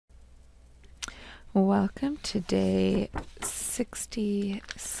Welcome to day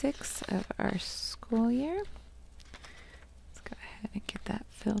 66 of our school year. Let's go ahead and get that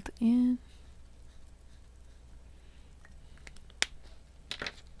filled in.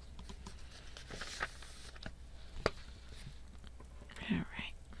 All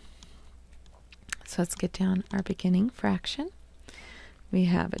right. So let's get down our beginning fraction. We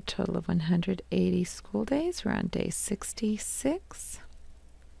have a total of 180 school days. We're on day 66.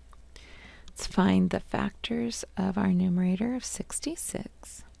 Let's find the factors of our numerator of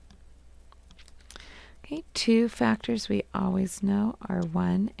 66. Okay, two factors we always know are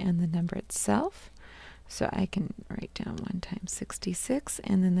 1 and the number itself. So I can write down 1 times 66,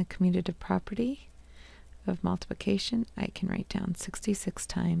 and then the commutative property of multiplication, I can write down 66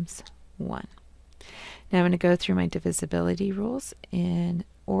 times 1. Now I'm going to go through my divisibility rules in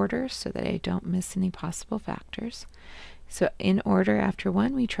order so that I don't miss any possible factors. So in order, after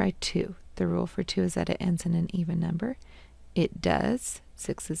 1, we try 2. The rule for 2 is that it ends in an even number. It does.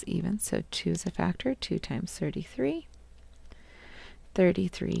 6 is even, so 2 is a factor. 2 times 33.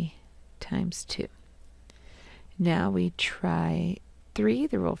 33 times 2. Now we try 3.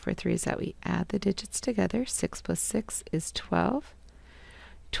 The rule for 3 is that we add the digits together. 6 plus 6 is 12.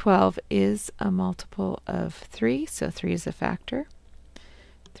 12 is a multiple of 3, so 3 is a factor.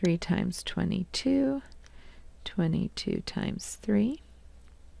 3 times 22. 22 times 3.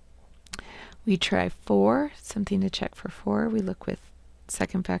 We try 4, something to check for 4. We look with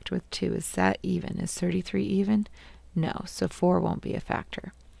second factor with 2. Is that even? Is 33 even? No, so 4 won't be a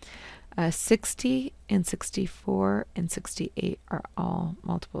factor. 60 and 64 and 68 are all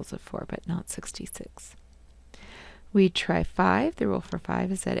multiples of 4, but not 66. We try 5. The rule for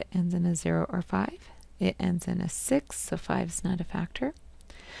 5 is that it ends in a 0 or 5. It ends in a 6, so 5 is not a factor.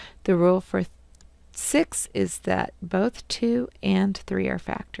 The rule for 6 is that both 2 and 3 are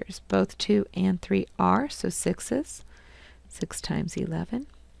factors. Both 2 and 3 are, so 6 is. 6 times 11.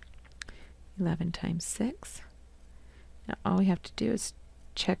 11 times 6. Now all we have to do is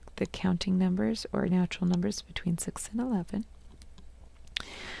check the counting numbers or natural numbers between 6 and 11.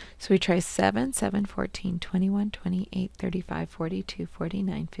 So we try 7, 7, 14, 21, 28, 35, 42,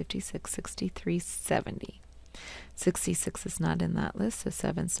 49, 56, 63, 70. 66 is not in that list, so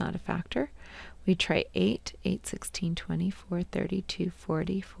 7 is not a factor. We try 8, 8, 16, 24, 32,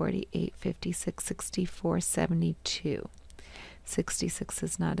 40, 48, 56, 64, 72. 66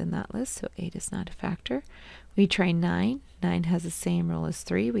 is not in that list, so 8 is not a factor. We try 9. 9 has the same rule as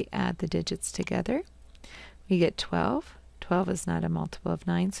 3. We add the digits together. We get 12. 12 is not a multiple of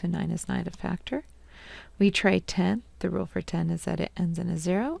 9, so 9 is not a factor. We try 10. The rule for 10 is that it ends in a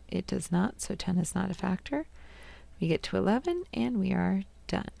 0. It does not, so 10 is not a factor. We get to 11, and we are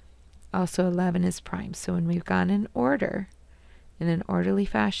done. Also, 11 is prime, so when we've gone in order, in an orderly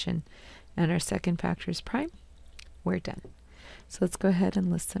fashion, and our second factor is prime, we're done. So let's go ahead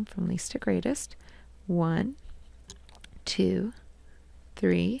and list them from least to greatest. 1, 2,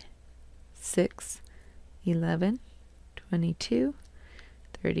 3, 6, 11, 22,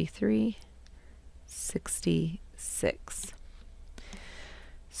 33, 66.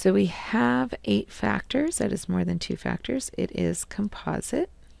 So we have 8 factors. That is more than 2 factors. It is composite.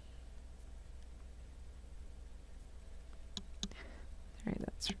 All right,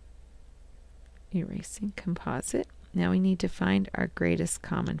 that's erasing composite. Now we need to find our greatest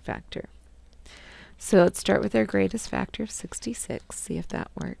common factor. So let's start with our greatest factor of 66. See if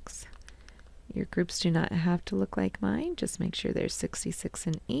that works. Your groups do not have to look like mine. Just make sure there's 66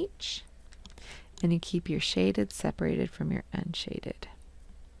 in each. And you keep your shaded separated from your unshaded.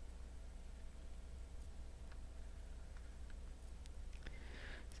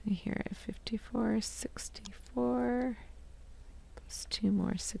 So here I have 54, 64, plus 2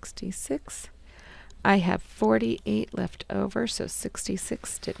 more 66. I have 48 left over, so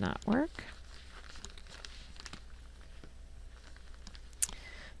 66 did not work.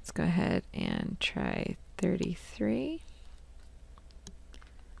 Let's go ahead and try 33.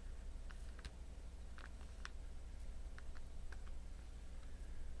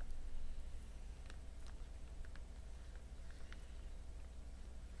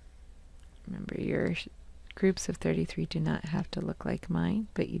 Remember, your groups of 33 do not have to look like mine,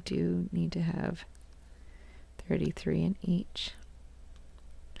 but you do need to have 33 in each.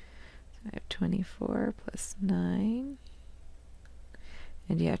 So I have 24 plus 9.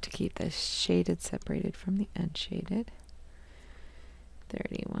 And you have to keep the shaded separated from the unshaded.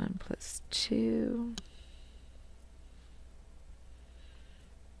 31 plus 2.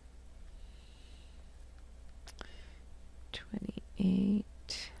 28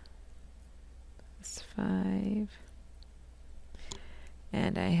 plus 5.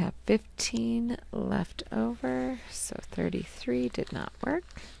 And I have 15 left over, so 33 did not work.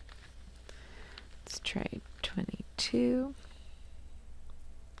 Let's try 22.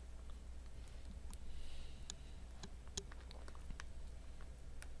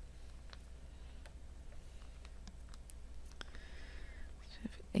 So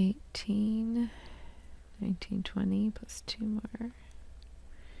we have 18, 19, 20 plus 2 more.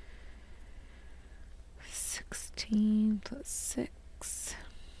 16 plus 6.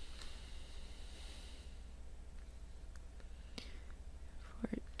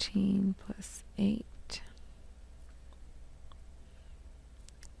 14 plus 8.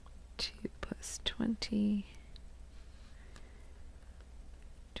 2 plus 20.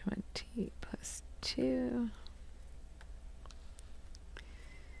 20 plus 2.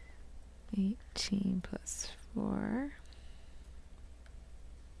 18 plus 4.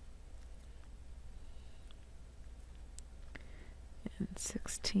 And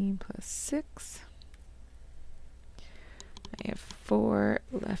 16 plus 6. I have 4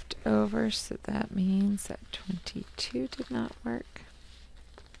 left over, so that means that 22 did not work.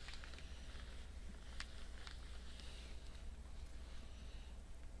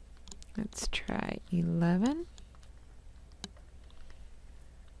 Let's try 11.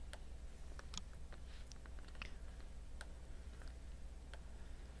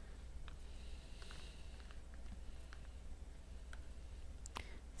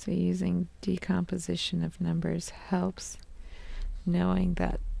 So using decomposition of numbers helps, knowing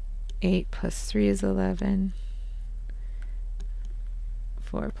that 8 plus 3 is 11,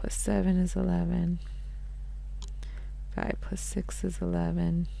 4 plus 7 is 11, 5 plus 6 is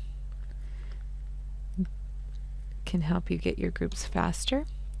 11. Can help you get your groups faster.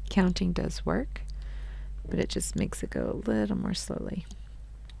 Counting does work, but it just makes it go a little more slowly.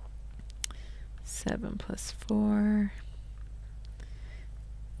 7 plus 4,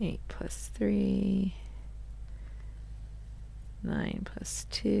 8 plus 3, 9 plus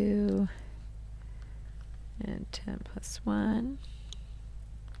 2, and 10 plus 1.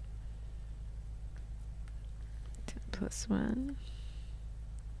 10 plus 1,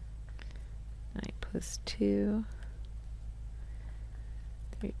 9 plus 2,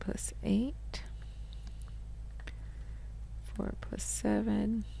 3 plus 8, 4 plus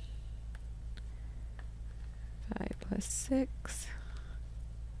 7, 5 plus 6,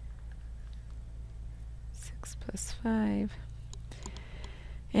 6 plus 5,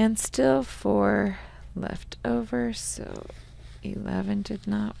 and still 4 left over, so 11 did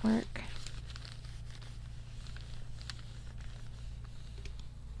not work.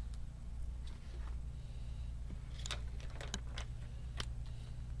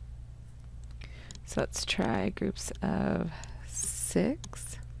 So let's try groups of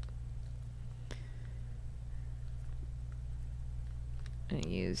 6. I'm going to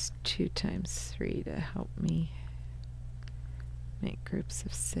use 2 times 3 to help me make groups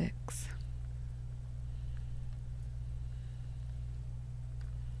of 6.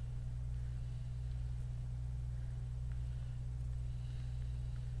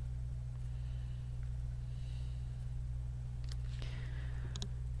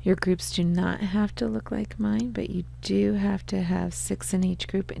 Your groups do not have to look like mine, but you do have to have 6 in each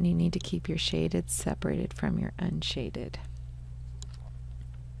group, and you need to keep your shaded separated from your unshaded.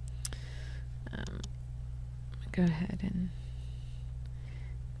 Go ahead and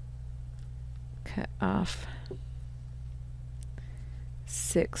cut off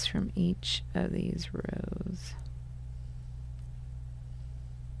 6 from each of these rows.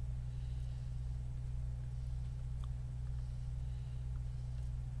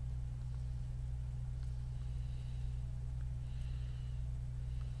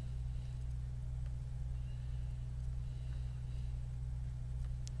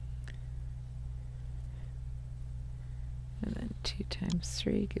 And then 2 times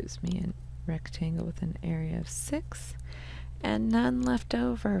 3 gives me a rectangle with an area of 6. And none left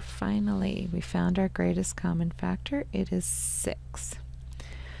over. Finally, we found our greatest common factor. It is 6.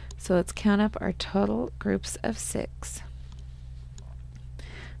 So let's count up our total groups of 6.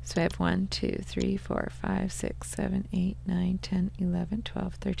 So I have 1, 2, 3, 4, 5, 6, 7, 8, 9, 10, 11,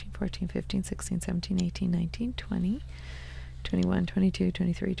 12, 13, 14, 15, 16, 17, 18, 19, 20, 21, 22,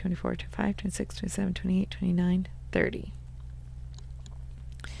 23, 24, 25, 26, 27, 28, 29, 30.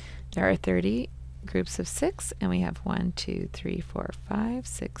 There are 30 groups of 6, and we have 1, 2, 3, 4, 5,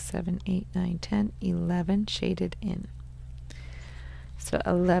 6, 7, 8, 9, 10, 11 shaded in. So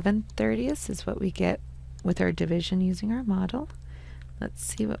 11/30 is what we get with our division using our model. Let's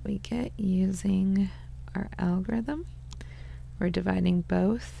see what we get using our algorithm. We're dividing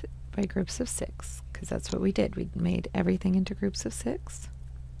both by groups of 6, because that's what we did. We made everything into groups of 6.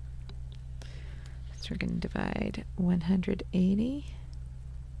 So we're going to divide 180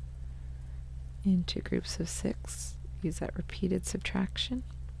 into groups of 6. Use that repeated subtraction.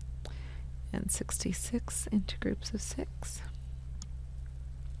 And 66 into groups of 6.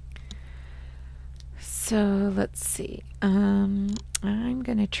 So let's see. I'm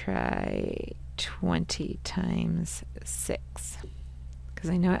going to try 20 times 6 because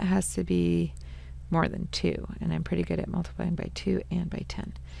I know it has to be more than 2, and I'm pretty good at multiplying by 2 and by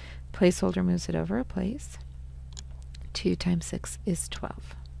 10. Placeholder moves it over a place. 2 times 6 is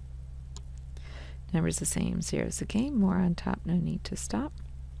 12. Numbers the same, zeros the game, more on top, no need to stop.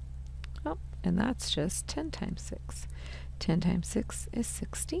 Oh, and that's just 10 times 6. 10 times 6 is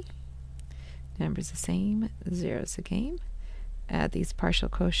 60. Numbers the same, zeros a game. Add these partial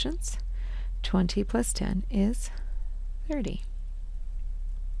quotients. 20 plus 10 is 30.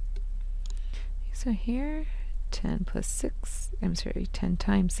 So here, 10 plus 6, 10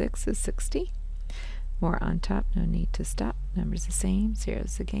 times 6 is 60. More on top, no need to stop. Numbers the same,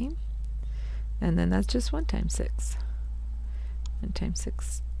 zeros the game. And then that's just 1 times 6. 1 times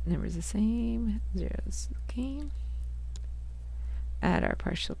 6, numbers the same, zeros the game. Add our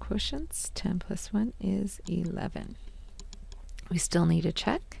partial quotients. 10 plus 1 is 11. We still need a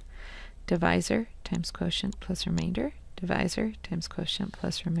check. Divisor times quotient plus remainder. Divisor times quotient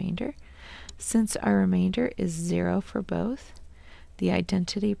plus remainder. Since our remainder is 0 for both, the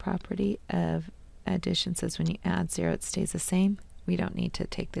identity property of addition says when you add 0 it stays the same. We don't need to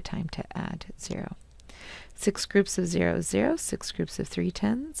take the time to add 0. 6 groups of 0 is 0. 6 groups of 3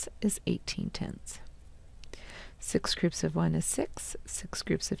 tens is 18 tens. 6 groups of 1 is 6. 6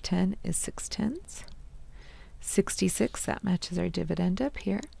 groups of 10 is 6 tens. 66, that matches our dividend up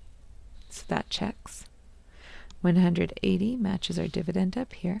here. So that checks. 180 matches our dividend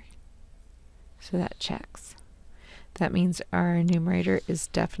up here. So that checks. That means our numerator is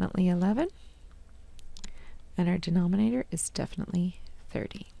definitely 11. And our denominator is definitely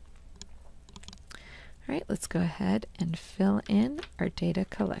 30. All right, let's go ahead and fill in our data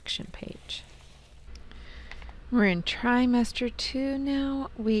collection page. We're in trimester 2 now,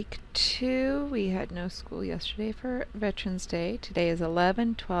 week 2. We had no school yesterday for Veterans Day. Today is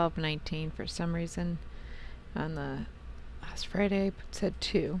 11/12/19. For some reason on the last Friday I said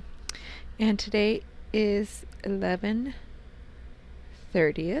 2. And today is 11/30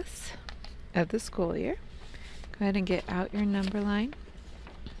 of the school year. Go ahead and get out your number line.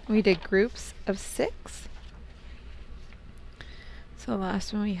 We did groups of 6. So the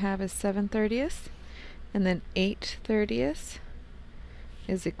last one we have is 7/30. And then 8/30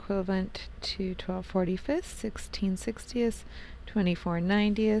 is equivalent to 12/45, 16/60,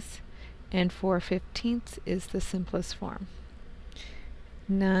 24/90, and 4/15 is the simplest form.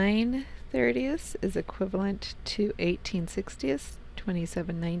 9/30 is equivalent to 18/60,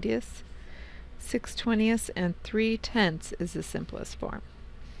 27/90, 6/20, and 3/10 is the simplest form.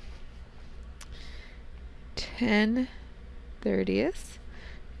 10/30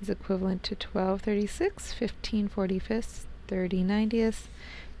 is equivalent to 12/36, 15/45, 30/90,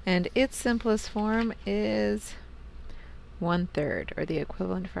 and its simplest form is 1/3, or the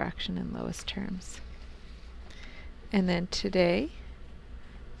equivalent fraction in lowest terms. And then today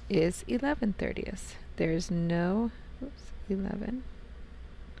is 11/30. There's no 11/30.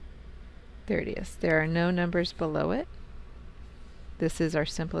 There are no numbers below it. This is our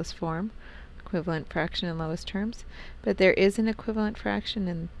simplest form. Equivalent fraction in lowest terms, but there is an equivalent fraction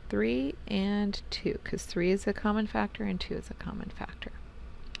in 3 and 2 because 3 is a common factor and 2 is a common factor.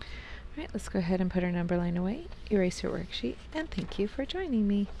 All right, let's go ahead and put our number line away, erase your worksheet, and thank you for joining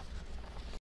me.